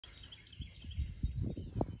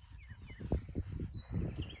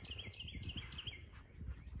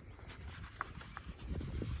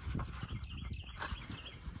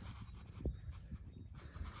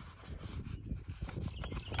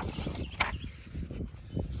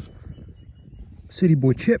City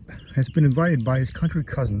boy Chip has been invited by his country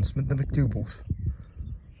cousins, the McDougalls,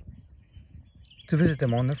 to visit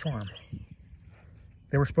them on their farm.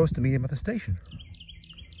 They were supposed to meet him at the station.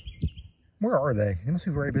 Where are they? They must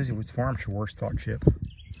be very busy with farm chores, thought Chip.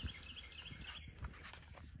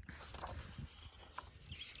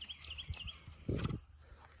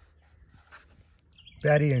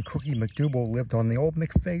 Batty and Cookie McDougal lived on the old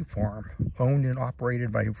McFay farm, owned and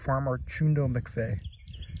operated by farmer Chundo McFay.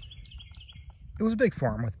 It was a big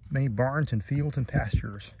farm with many barns and fields and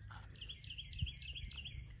pastures,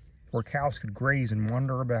 where cows could graze and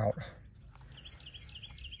wander about.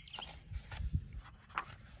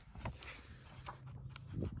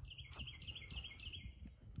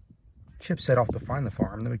 Chip set off to find the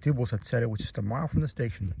farm. The McDougalls had said it was just a mile from the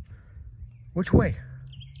station. Which way?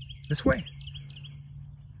 This way?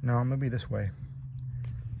 No, maybe this way.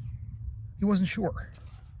 He wasn't sure.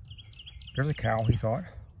 There's a cow, he thought.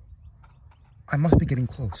 I must be getting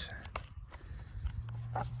close.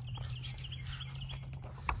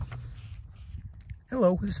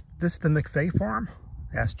 Hello, is this the McFay farm?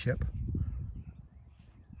 Asked Chip.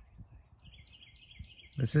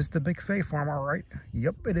 This is the McFay farm, all right.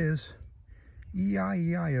 Yep, it is.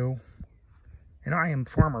 E-I-E-I-O. And I am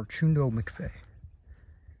Farmer Chundo McFay.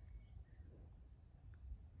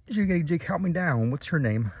 Jiggity jig, help me down. What's your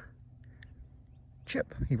name?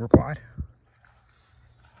 Chip, he replied.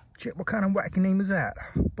 Chip, what kind of wacky name is that?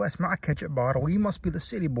 Bless my ketchup bottle. You must be the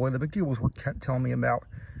city boy the McDougalls were telling me about.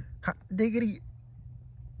 Hot diggity.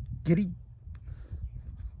 Giddy.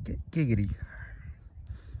 Giggity.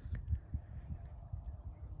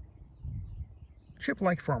 Chip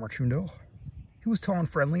liked Farmer Chundo. He was tall and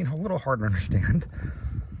friendly and a little hard to understand.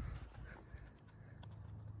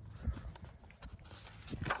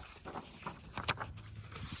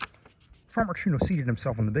 Farmer Chundo seated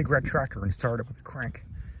himself on the big red tractor and started with the crank.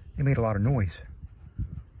 It made a lot of noise.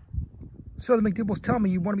 So the McDougalls tell me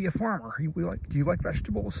you want to be a farmer. Do you like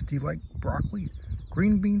vegetables? Do you like broccoli,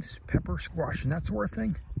 green beans, pepper, squash, and that sort of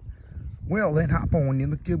thing? Well, then hop on. The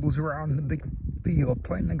McDougalls are out in the big field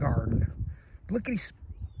planting a garden. Lickety,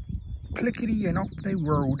 clickety, and off they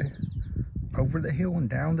rode over the hill and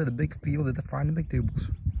down to the big field to find the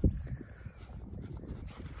McDougalls.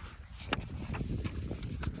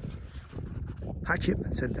 Hi, Chip,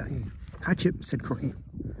 said Daddy. Hi, Chip, said Cookie.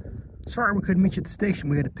 Sorry we couldn't meet you at the station.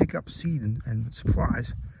 We had to pick up seed and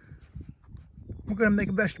supplies. We're going to make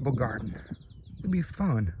a vegetable garden. It'll be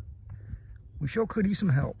fun. We sure could use some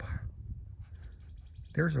help.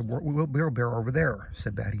 There's a wheelbarrow over there,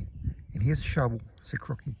 said Batty. And here's a shovel, said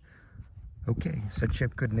Crookie. Okay, said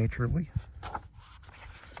Chip good-naturedly.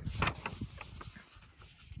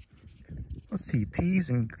 Let's see, peas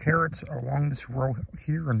and carrots along this row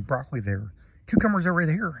here and broccoli there. Cucumbers over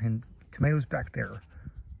here and tomatoes back there.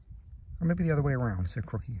 Or maybe the other way around, said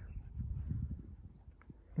Crookie.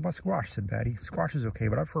 What about squash, said Batty. Squash is okay,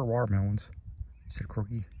 but I prefer watermelons, said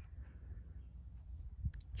Crookie.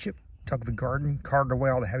 Chip dug the garden, carted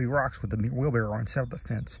away all the heavy rocks with the wheelbarrow and set up the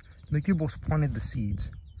fence. The McDougalls planted the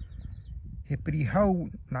seeds. Hippity-ho,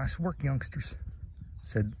 nice work, youngsters,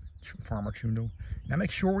 said Farmer Chundo. Now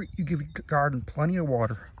make sure you give your garden plenty of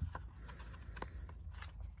water.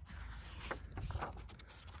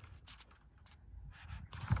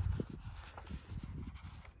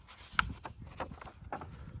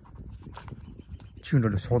 Chundo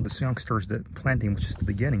just told the youngsters that planting was just the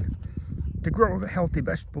beginning. To grow healthy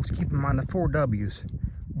vegetables, keep in mind the 4 W's.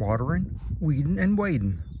 Watering, weeding, and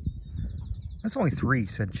wading. That's only 3,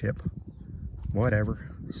 said Chip. Whatever,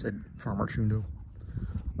 said Farmer Chundo.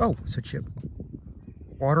 Oh, said Chip.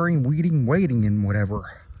 Watering, weeding, wading, and whatever.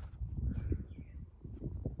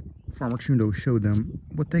 Farmer Chundo showed them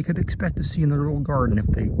what they could expect to see in their little garden if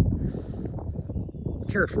they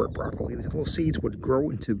cared for it properly. These little seeds would grow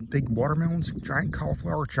into big watermelons, giant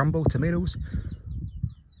cauliflower, jumbo tomatoes,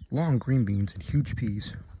 long green beans, and huge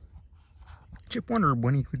peas. Chip wondered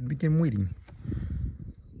when he could begin weeding.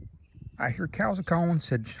 I hear cows are calling,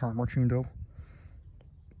 said Farmer Chundo.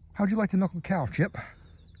 How'd you like to milk a cow, Chip?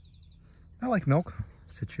 I like milk,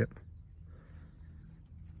 said Chip.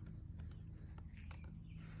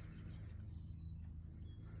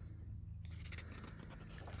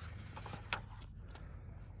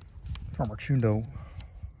 Farmer Chundo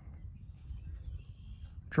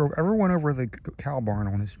drove everyone over the cow barn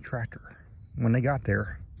on his tractor. When they got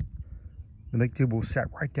there, the McDougalls sat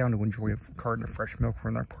right down to enjoy a carton of fresh milk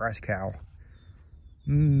from their prize cow.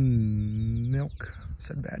 Milk,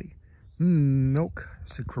 said Batty. Milk,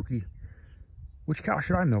 said Crookie. Which cow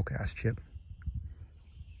should I milk? Asked Chip.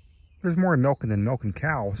 There's more milking than milking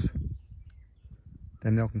cows.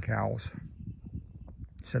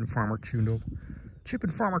 Said Farmer Chundo. Chip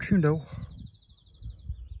and Farmer Chundo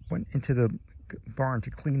went into the barn to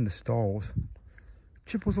clean the stalls.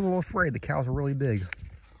 Chip was a little afraid. The cows are really big.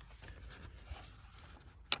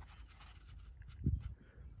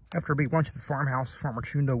 After a big lunch at the farmhouse, Farmer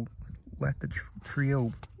Chundo led the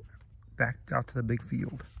trio back out to the big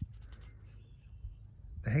field.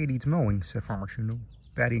 "The hay needs mowing," said Farmer Chundo.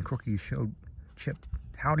 Batty and Crookie showed Chip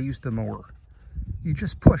how to use the mower. "You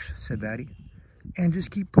just push," said Batty. "And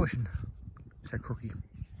just keep pushing," said Crookie.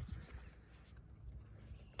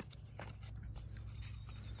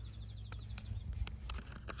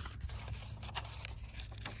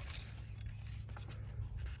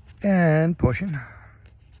 And pushing.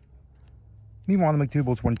 Meanwhile, the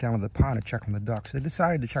McDougalls went down to the pond to check on the ducks. They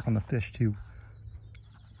decided to check on the fish, too.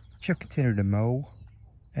 Chip continued to mow,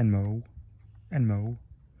 and mow, and mow,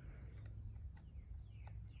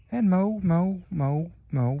 and mow, mow, mow,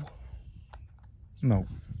 mow, mow.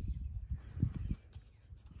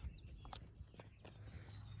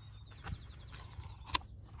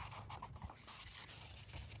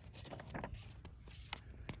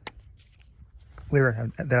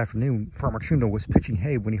 Later that afternoon, Farmer Chundo was pitching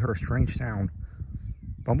hay when he heard a strange sound.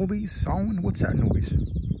 "Bumblebees sawing? What's that noise?"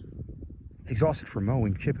 Exhausted from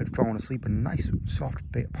mowing, Chip had fallen asleep in a nice, soft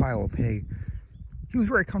pile of hay. He was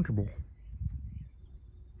very comfortable.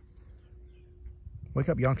 "Wake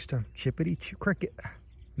up, youngster. Chippity cricket.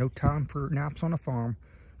 No time for naps on the farm.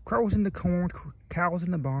 Crows in the corn, cows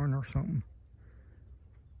in the barn, or something.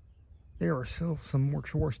 There are still some more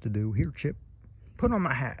chores to do. Here, Chip, put on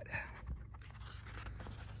my hat."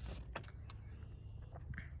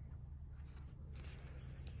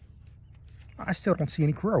 "I still don't see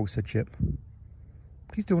any crows," said Chip.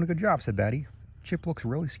 "He's doing a good job," said Batty. "Chip looks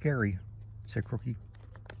really scary," said Crookie.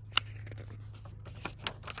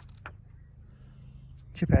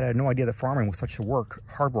 Chip had no idea that farming was such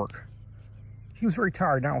hard work. He was very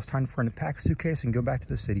tired. Now it was time for him to pack a suitcase and go back to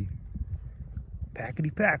the city.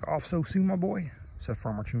 "Packety pack, off so soon, my boy," said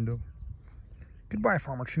Farmer Chundo. "Goodbye,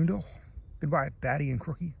 Farmer Chundo. Goodbye, Batty and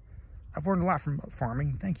Crookie. I've learned a lot from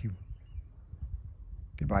farming. Thank you."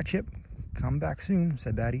 "Goodbye, Chip. Come back soon,"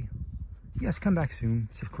 said Batty. "Yes, come back soon,"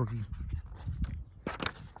 said Crookie.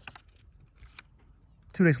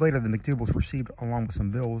 2 days later, the McDougalls received, along with some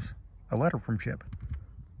bills, a letter from Chip.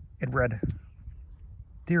 It read,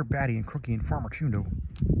 "Dear Batty and Crookie and Farmer Chundo,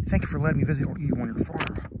 thank you for letting me visit you on your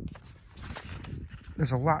farm.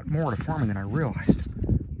 There's a lot more to farming than I realized.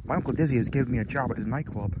 My Uncle Dizzy has given me a job at his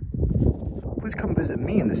nightclub. Please come visit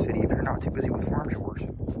me in the city if you're not too busy with farm chores.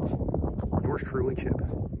 Yours truly, Chip.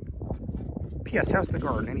 P.S. How's the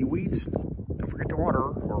garden? Any weeds? Don't forget to water,"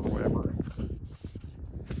 or whatever.